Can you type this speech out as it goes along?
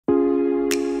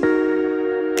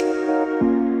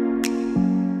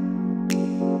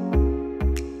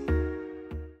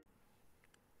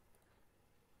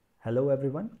Hello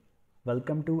everyone,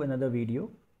 welcome to another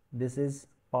video. This is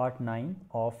part 9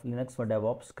 of Linux for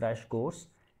DevOps crash course,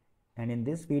 and in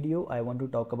this video I want to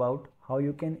talk about how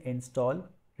you can install,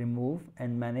 remove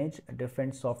and manage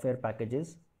different software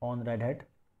packages on Red Hat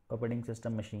operating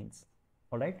system machines.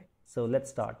 Alright, so let's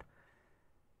start.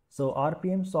 So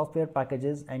RPM software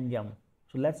packages and yum.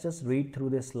 So let's just read through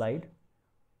this slide.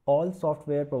 All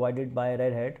software provided by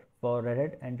Red Hat for Red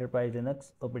Hat Enterprise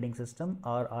Linux operating system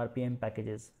are RPM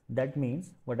packages. That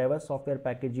means whatever software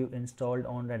package you installed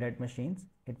on Red Hat machines,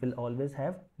 it will always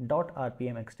have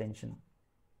 .rpm extension.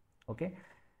 Okay,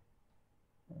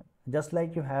 just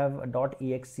like you have a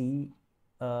 .exe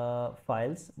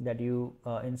files that you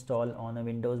install on a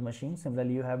Windows machine,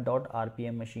 similarly you have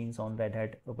 .rpm machines on Red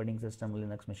Hat operating system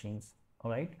Linux machines.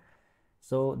 All right.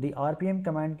 So the RPM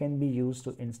command can be used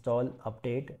to install,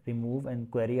 update, remove and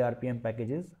query RPM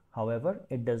packages. However,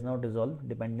 it does not resolve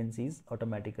dependencies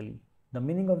automatically. The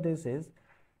meaning of this is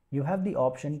you have the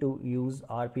option to use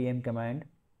RPM command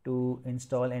to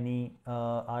install any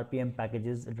RPM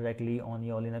packages directly on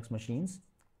your Linux machines,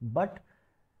 but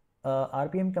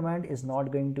RPM command is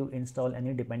not going to install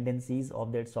any dependencies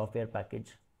of that software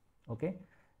package. Okay.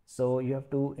 So you have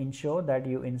to ensure that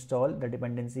you install the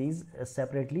dependencies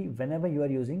separately whenever you are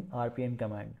using RPM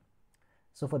command.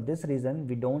 So for this reason,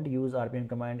 we don't use RPM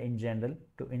command in general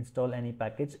to install any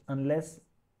package unless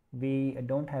we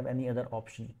don't have any other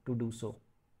option to do so.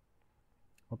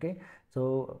 Okay,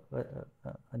 so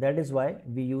that is why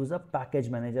we use a package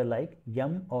manager like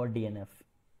yum or DNF.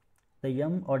 The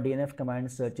yum or DNF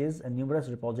command searches numerous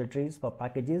repositories for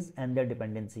packages and their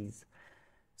dependencies.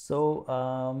 So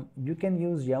you can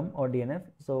use yum or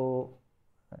DNF. So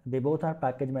they both are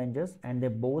package managers and they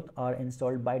both are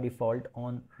installed by default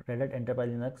on Red Hat Enterprise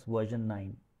Linux version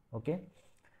 9. Okay,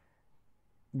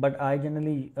 but I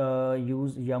generally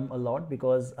use yum a lot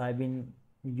because I've been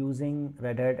using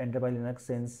Red Hat Enterprise Linux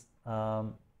since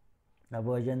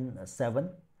version 7.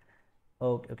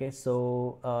 Okay,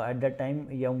 so at that time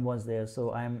yum was there,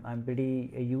 so I'm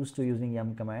pretty used to using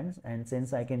yum commands, and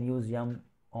since I can use yum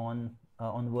on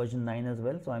version 9 as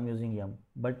well, so I'm using yum.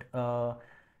 But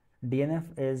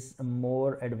DNF is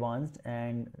more advanced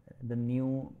and the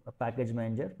new package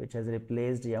manager which has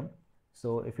replaced yum.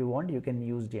 So if you want, you can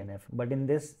use DNF, but in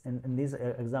this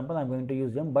example I'm going to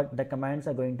use yum, but the commands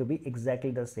are going to be exactly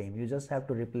the same. You just have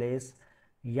to replace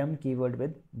yum keyword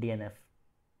with DNF.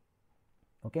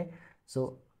 Okay,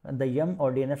 so the yum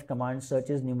or DNF command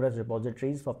searches numerous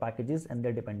repositories for packages and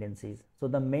their dependencies. So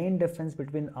the main difference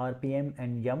between RPM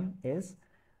and yum is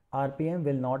RPM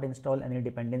will not install any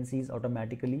dependencies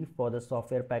automatically for the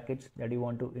software package that you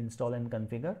want to install and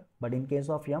configure, but in case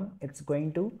of yum, it's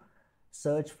going to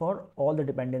search for all the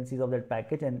dependencies of that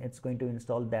package and it's going to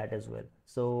install that as well.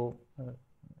 So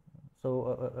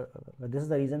this is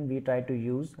the reason we try to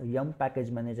use yum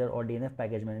package manager or DNF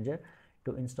package manager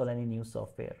to install any new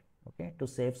software, okay, to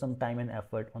save some time and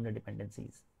effort on the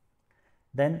dependencies.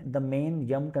 Then the main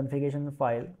yum configuration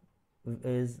file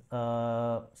is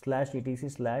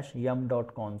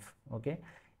 /etc/yum.conf. okay,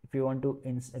 if you want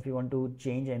to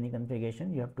change any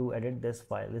configuration, you have to edit this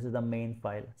file. This is the main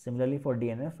file. Similarly for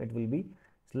DNF, it will be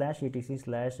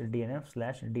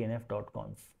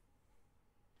 /etc/dnf/dnf.conf.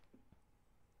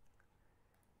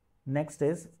 next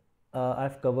is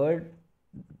I've covered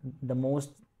the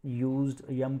most used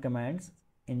yum commands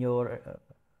in your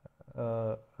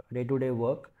day-to-day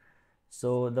work.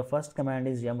 So the first command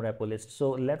is yum repo list.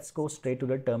 So let's go straight to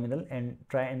the terminal and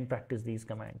try and practice these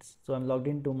commands. So I'm logged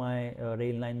into my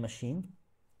Rail9 machine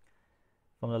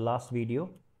from the last video.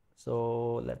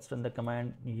 So let's run the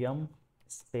command yum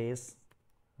space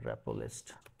repo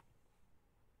list.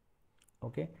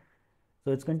 Okay,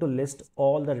 so it's going to list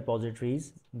all the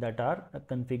repositories that are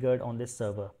configured on this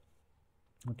server.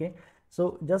 Okay,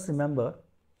 so just remember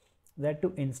that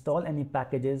to install any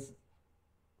packages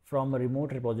from a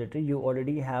remote repository, you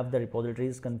already have the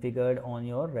repositories configured on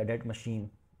your Red Hat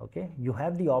machine. Okay, you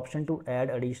have the option to add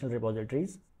additional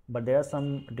repositories, but there are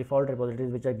some default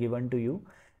repositories which are given to you,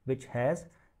 which has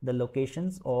the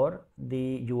locations or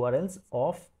the URLs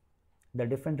of the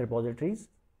different repositories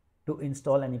to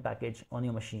install any package on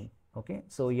your machine. Okay,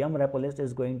 so yum repo list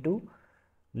is going to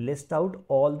list out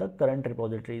all the current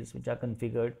repositories which are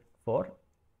configured for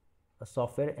a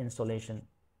software installation.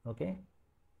 Okay,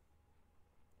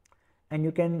 and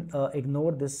you can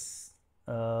ignore this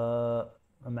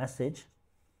message.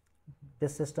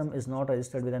 This system is not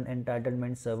registered with an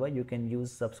entitlement server. You can use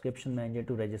subscription manager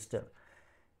to register.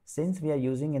 Since we are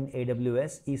using an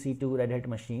AWS EC2 Red Hat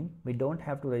machine, we don't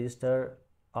have to register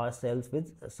ourselves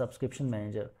with a subscription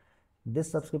manager. This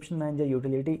subscription manager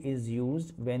utility is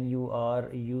used when you are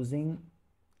using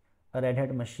a Red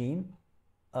Hat machine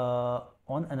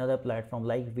on another platform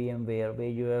like VMware, where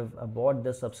you have bought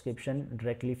the subscription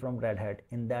directly from Red Hat.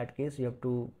 In that case, you have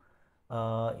to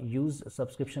use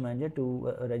subscription manager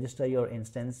to register your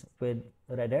instance with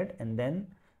Red Hat, and then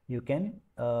you can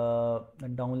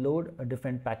download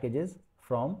different packages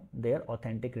from their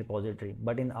authentic repository.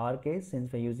 But in our case,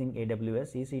 since we're using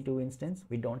AWS EC2 instance,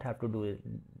 we don't have to do it.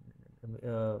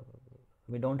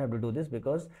 We don't have to do this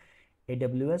because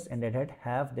AWS and Red Hat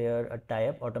have their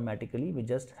tie-up automatically. We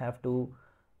just have to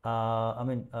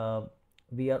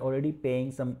we are already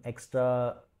paying some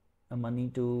extra money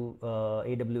to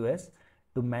AWS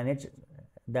to manage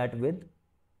that with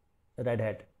Red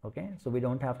Hat. Okay, so we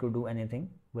don't have to do anything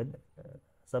with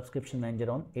subscription manager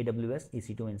on AWS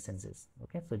EC2 instances.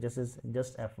 Okay, so this is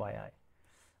just FYI.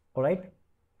 All right,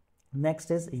 next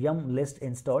is yum list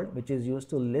installed, which is used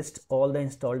to list all the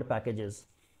installed packages.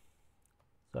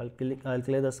 So I'll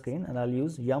clear the screen and I'll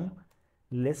use yum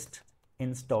list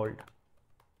installed.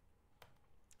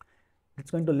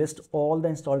 It's going to list all the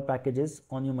installed packages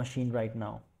on your machine right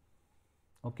now.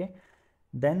 Okay,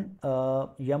 then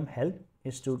yum help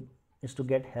is to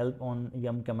get help on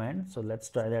yum command. So let's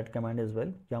try that command as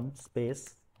well. Yum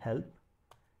space help.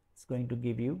 It's going to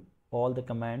give you all the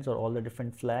commands or all the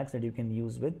different flags that you can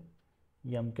use with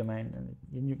yum command,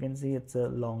 and you can see it's a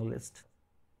long list.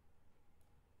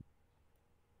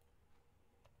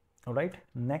 All right,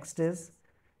 next is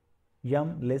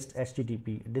yum list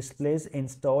HTTP, displays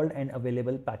installed and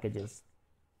available packages.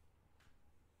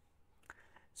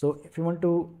 So if you want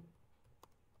to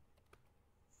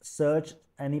search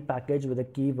any package with a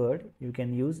keyword, you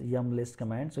can use yum list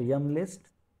command. So yum list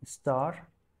star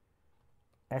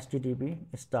HTTP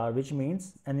star, which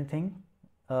means anything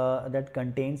that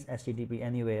contains HTTP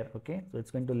anywhere. Okay, so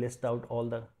it's going to list out all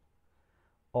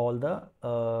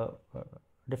the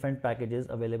different packages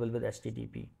available with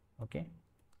HTTP. Okay,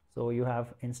 so you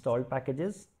have installed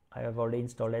packages. I have already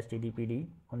installed HTTPD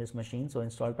on this machine, so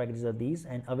installed packages are these,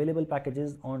 and available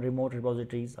packages on remote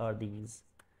repositories are these.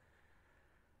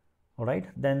 All right,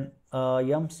 then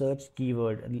yum search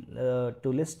keyword to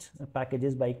list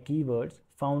packages by keywords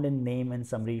found in name and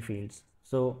summary fields.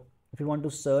 So if you want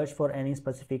to search for any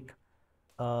specific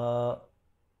a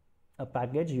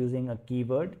package using a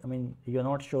keyword, I mean, you're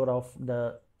not sure of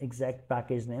the exact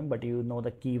package name, but you know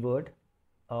the keyword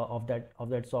of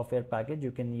that software package,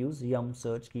 you can use yum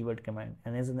search keyword command.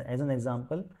 And as an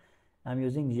example, I'm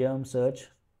using yum search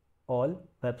all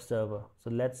web server. So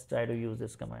let's try to use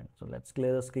this command. So let's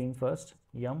clear the screen first.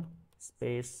 Yum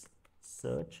space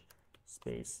search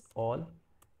space all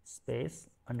space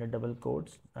under double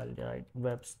quotes, I'll write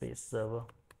web space server.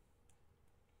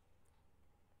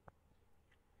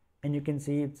 And you can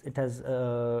see it has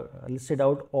listed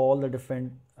out all the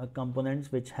different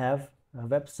components which have a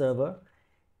web server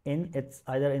in its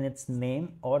either in its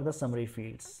name or the summary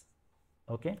fields.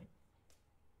 Okay,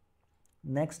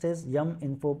 next is yum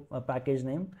info package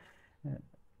name.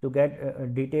 To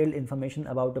get detailed information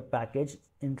about a package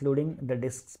including the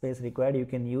disk space required, you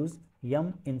can use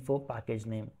yum info package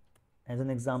name. As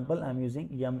an example, I'm using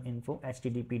yum info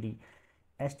HTTPD.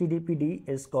 HTTPD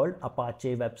is called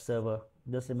Apache web server.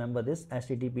 Just remember this,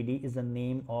 HTTPD is the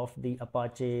name of the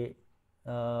Apache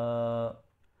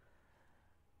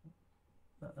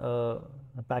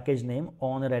package name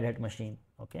on a Red Hat machine.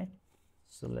 Okay,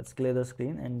 so let's clear the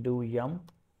screen and do yum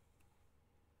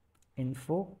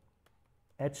info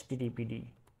HTTPD.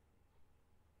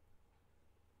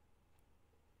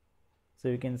 So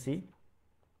you can see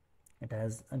it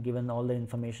has given all the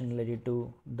information related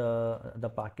to the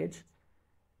package.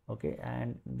 Okay,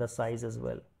 and the size as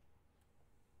well.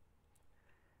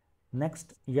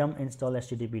 Next, yum install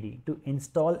HTTPD. To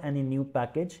install any new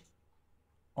package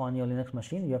on your Linux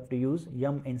machine, you have to use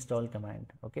yum install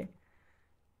command. Okay,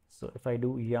 so if I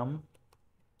do yum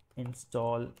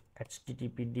install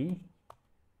HTTPD,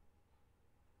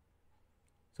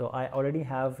 so I already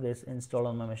have this installed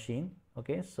on my machine.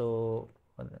 Okay, so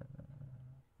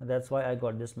that's why I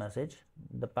got this message.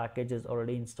 The package is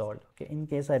already installed. Okay, in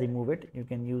case I remove it, you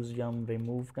can use yum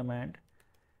remove command,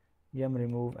 yum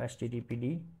remove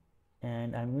HTTPD,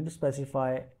 and I'm going to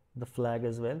specify the flag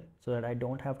as well so that I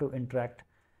don't have to interact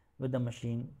with the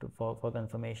machine for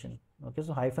confirmation. Okay,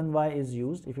 so -y is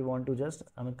used if you want to just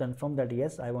confirm that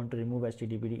yes, I want to remove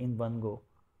HTTPD in one go.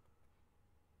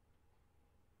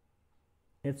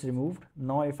 It's removed.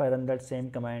 Now if I run that same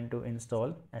command to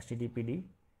install HTTPD,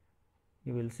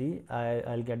 you will see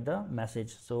I'll get the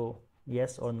message, so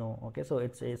yes or no. Okay, so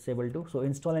it's able to. So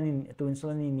install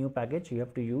any new package, you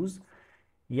have to use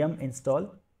yum install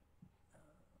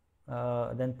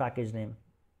then package name.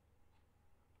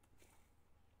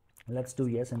 Let's do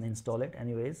yes and install it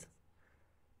anyways.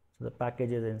 So the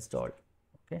package is installed.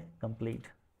 Okay, complete.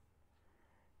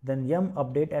 Then yum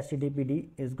update httpd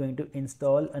is going to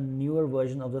install a newer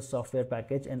version of the software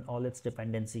package and all its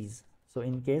dependencies. So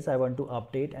in case I want to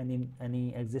update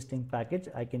any existing package,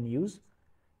 I can use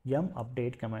yum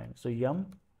update command. So yum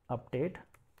update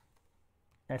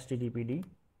httpd,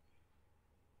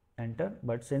 enter.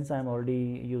 But since I'm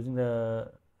already using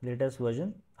the latest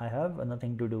version, I have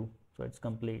nothing to do, so it's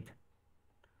complete.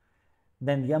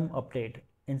 Then yum update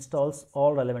installs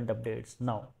all relevant updates.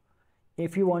 Now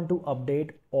if you want to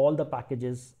update all the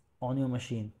packages on your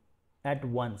machine at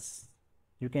once,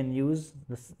 you can use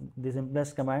the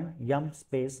simplest command, yum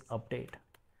space update.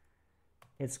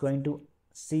 It's going to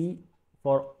see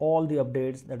for all the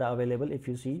updates that are available, if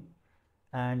you see,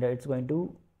 and it's going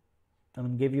to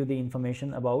give you the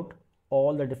information about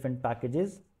all the different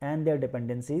packages and their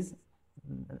dependencies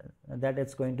that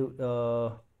it's going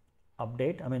to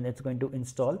update. It's going to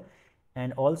install,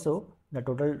 and also the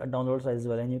total download size as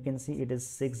well. And you can see it is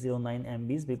 609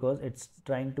 MBs because it's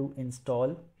trying to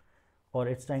install, or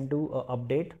it's trying to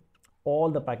update all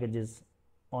the packages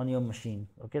on your machine.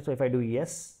 Okay, so if I do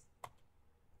yes,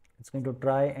 it's going to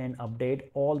try and update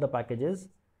all the packages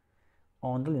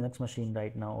on the Linux machine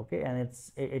right now. Okay, and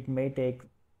it may take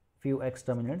few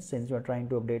extra minutes since you are trying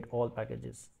to update all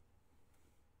packages.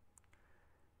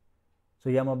 So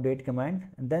yum update command,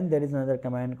 and then there is another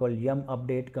command called yum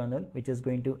update kernel, which is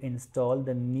going to install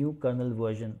the new kernel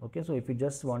version. Okay, so if you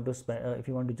just want to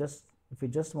if you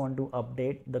just want to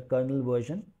update the kernel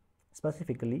version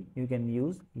specifically, you can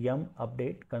use yum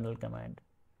update kernel command.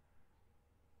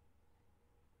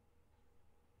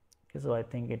 Okay, so I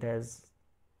think it has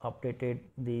updated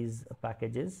these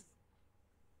packages.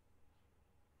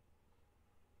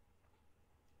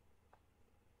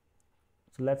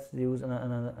 So let's use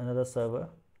another server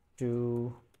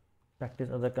to practice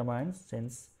other commands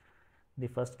since the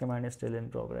first command is still in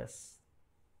progress.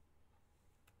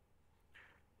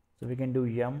 So we can do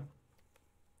yum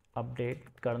update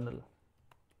kernel.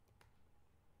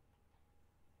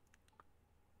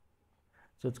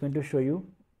 So it's going to show you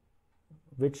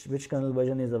which kernel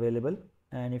version is available,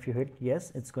 and if you hit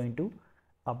yes, it's going to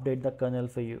update the kernel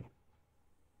for you.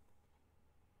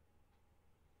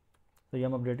 So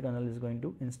yum update kernel is going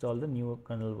to install the new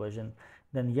kernel version.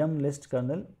 Then yum list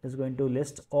kernel is going to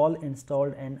list all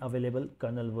installed and available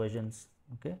kernel versions.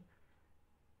 Okay.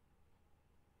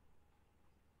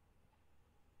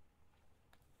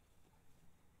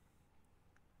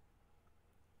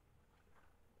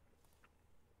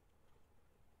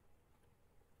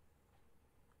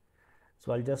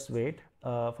 So I'll just wait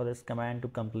for this command to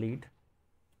complete.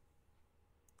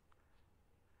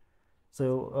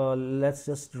 So let's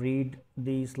just read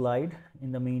the slide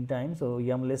in the meantime. So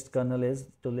yum list kernel is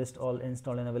to list all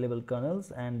installed and available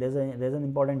kernels, and there's an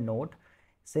important note.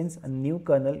 Since a new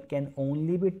kernel can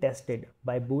only be tested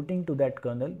by booting to that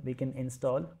kernel, we can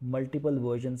install multiple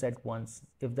versions at once.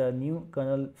 If the new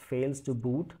kernel fails to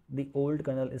boot, the old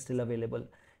kernel is still available.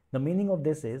 The meaning of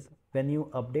this is when you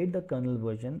update the kernel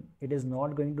version, it is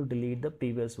not going to delete the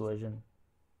previous version.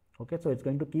 Okay, so it's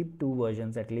going to keep two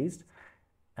versions at least.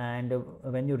 And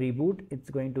when you reboot, it's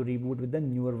going to reboot with the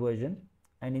newer version.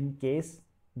 And in case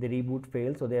the reboot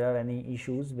fails or there are any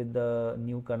issues with the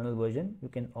new kernel version, you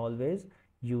can always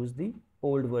use the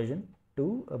old version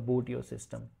to boot your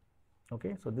system.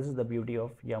 Okay, so this is the beauty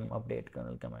of yum update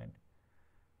kernel command.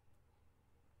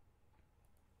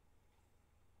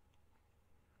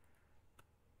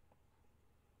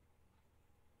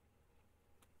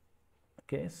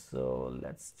 Okay, so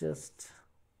let's just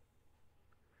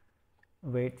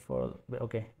wait for,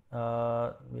 okay,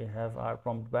 we have our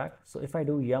prompt back. So if I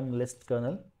do yum list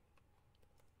kernel,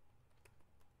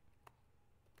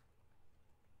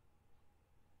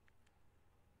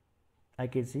 I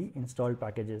can see installed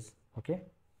packages. Okay,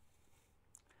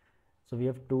 so we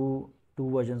have two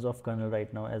versions of kernel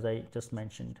right now, as I just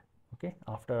mentioned. Okay,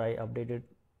 after I updated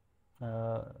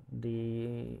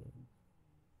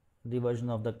the version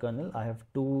of the kernel, I have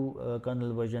two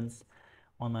kernel versions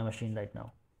on my machine right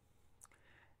now.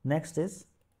 Next is,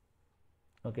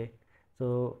 okay,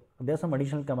 so there are some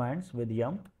additional commands with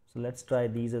yum, so let's try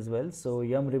these as well. So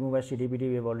yum remove httpd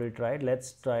we have already tried.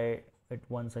 Let's try it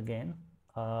once again.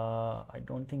 I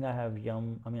don't think I have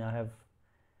yum, I have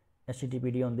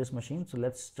httpd on this machine, so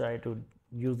let's try to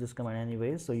use this command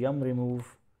anyways. So yum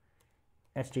remove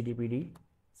httpd,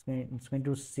 it's going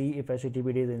to see if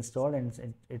httpd is installed,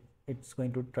 and it's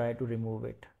going to try to remove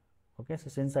it. Okay, so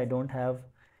since I don't have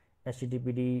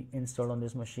httpd installed on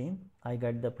this machine, I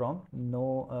get the prompt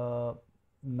no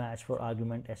match for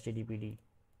argument httpd.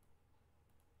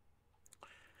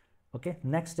 Okay,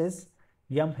 next is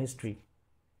yum history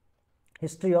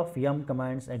of yum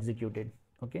commands executed.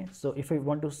 Okay, so if you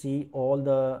want to see all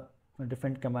the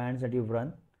different commands that you've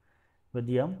run with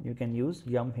yum, you can use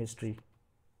yum history.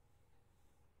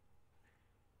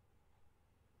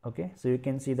 Okay, so you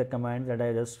can see the commands that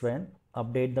I just ran.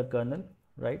 Update the kernel,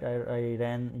 right? I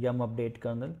ran yum update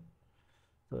kernel,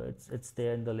 so it's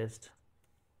there in the list.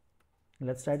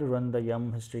 Let's try to run the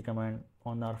yum history command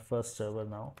on our first server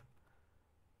now.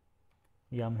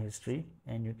 Yum history,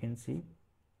 and you can see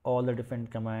all the different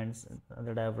commands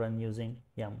that I have run using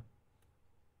yum.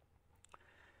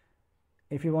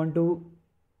 If you want to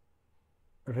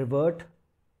revert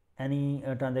any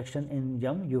transaction in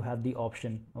yum, you have the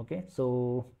option. Okay,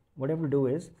 so what you have to do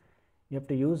is you have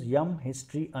to use yum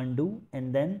history undo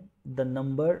and then the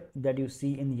number that you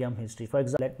see in yum history. For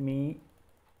example, let me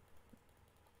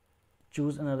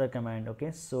choose another command.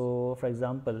 Okay, so for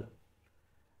example,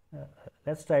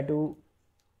 let's try to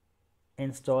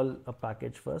install a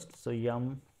package first. So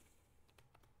yum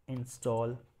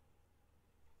install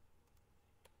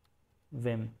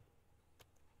vim.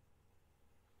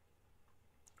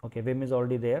 Okay, vim is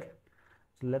already there,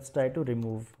 so let's try to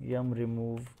remove yum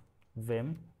remove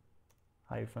vim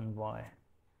 -y.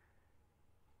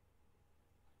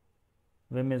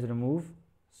 Vim is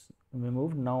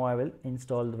removed. Now I will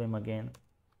install the vim again.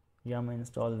 Yum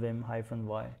install vim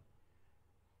 -y.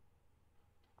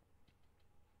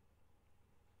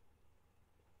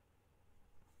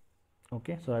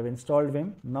 Okay, so I've installed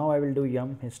vim. Now I will do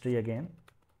yum history again,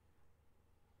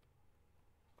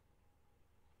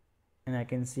 and I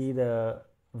can see the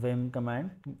vim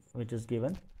command which is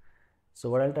given. So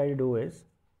what I'll try to do is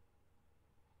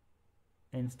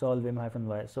install vim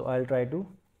 -y. So I'll try to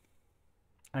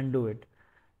undo it.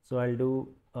 So I'll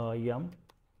do yum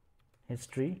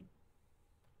history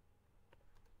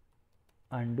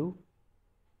undo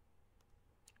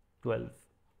 12.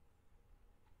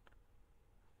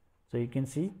 So you can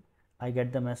see I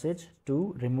get the message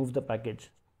to remove the package.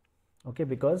 Okay,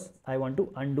 because I want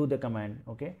to undo the command.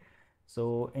 Okay,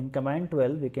 so in command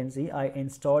 12 you can see I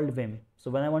installed vim.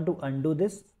 So when I want to undo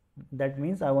this, that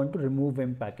means I want to remove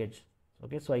vim package.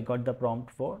 Okay, so I got the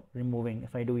prompt for removing.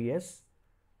 If I do yes,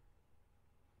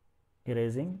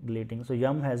 erasing, deleting, so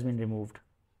yum has been removed.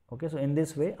 Okay, so in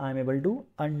this way I am able to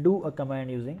undo a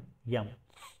command using yum.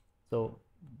 So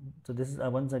this is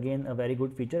once again a very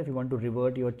good feature. If you want to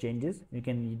revert your changes, you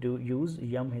can use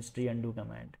yum history undo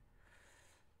command.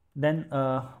 Then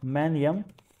man yum.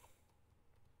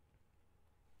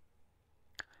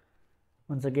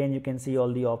 Once again you can see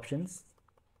all the options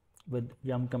with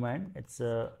yum command. It's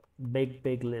a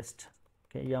big list.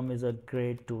 Okay, yum is a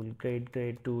great tool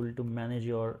to manage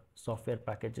your software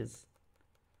packages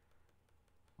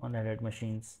on Red Hat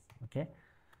machines. Okay,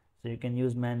 so you can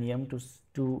use man yum to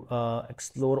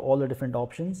explore all the different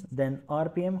options. Then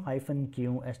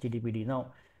rpm-q httpd.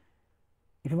 Now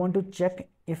if you want to check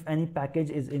if any package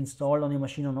is installed on your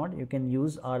machine or not, you can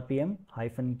use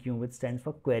rpm-q, which stands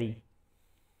for query.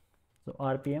 So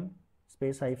rpm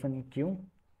space -q.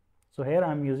 So here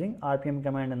I am using rpm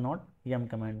command and not yum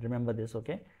command. Remember this.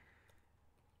 Okay,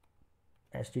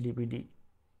 httpd.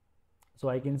 So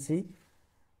I can see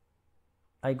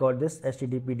I got this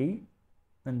httpd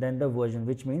and then the version,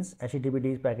 which means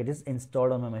httpd package is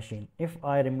installed on my machine. If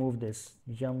I remove this,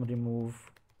 yum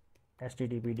remove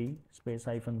httpd space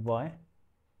 -y.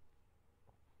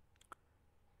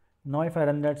 Now if I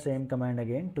run that same command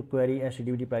again to query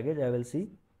httpd package, I will see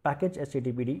package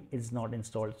httpd is not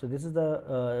installed. So this is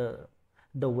the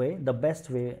best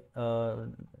way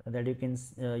that you can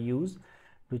use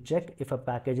to check if a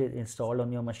package is installed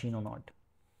on your machine or not.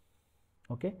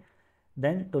 Okay,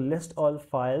 then to list all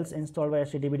files installed by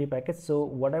httpd package. So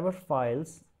whatever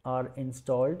files are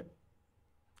installed,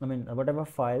 whatever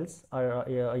files are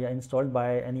installed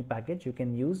by any package, you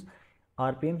can use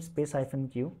rpm space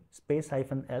 -q space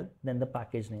 -l then the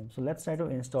package name. So let's try to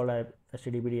install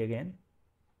httpd again.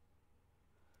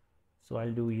 So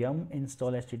I'll do yum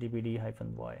install httpd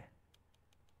 -y.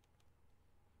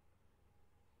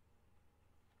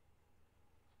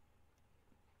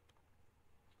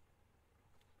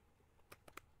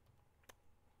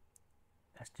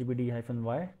 httpd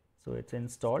 -y. So it's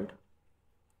installed,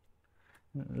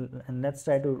 and let's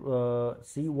try to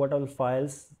see what all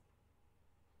files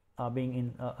are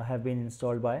have been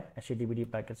installed by httpd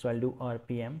package. So I'll do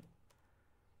rpm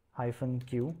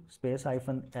 -q space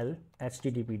 -l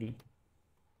httpd.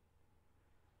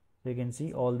 So you can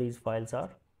see all these files are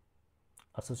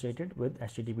associated with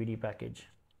httpd package.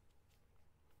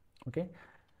 Okay,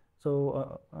 so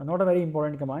not a very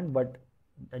important command, but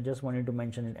I just wanted to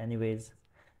mention it anyways.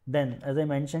 Then as I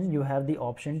mentioned, you have the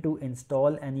option to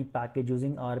install any package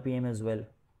using RPM as well.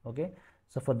 Okay,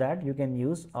 so for that you can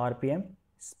use RPM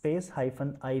space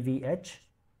 -ivh.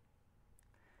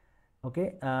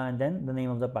 Okay, and then the name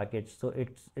of the package. So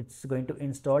it's going to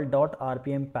install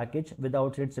 .rpm package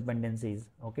without its dependencies.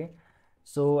 Okay,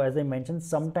 so as I mentioned,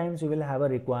 sometimes you will have a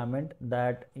requirement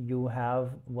that you have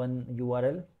one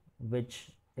URL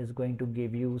which is going to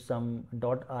give you some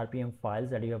 .rpm files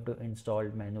that you have to install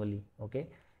manually. Okay,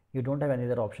 you don't have any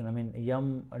other option. I mean,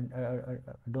 yum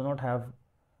do not have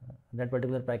that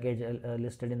particular package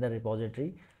listed in the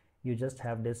repository. You just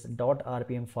have this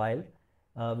 .rpm file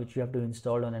which you have to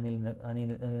install on any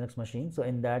Linux machine. So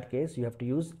in that case, you have to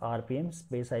use RPM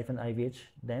space -ivh,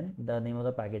 then the name of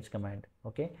the package command.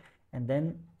 Okay, and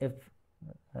then if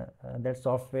that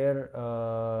software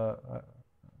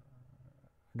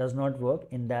does not work,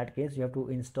 in that case you have to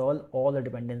install all the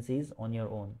dependencies on your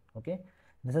own. Okay,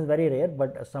 this is very rare,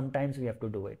 but sometimes we have to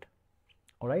do it.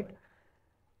 All right,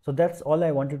 so that's all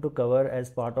I wanted to cover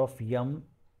as part of yum,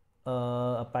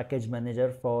 a package manager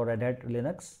for Red Hat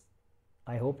Linux.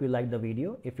 I hope you liked the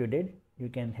video. If you did, you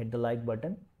can hit the like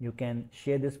button, you can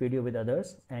share this video with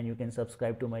others, and you can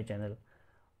subscribe to my channel.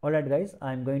 Alright guys,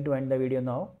 I'm going to end the video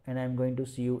now, and I'm going to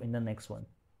see you in the next one.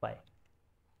 Bye.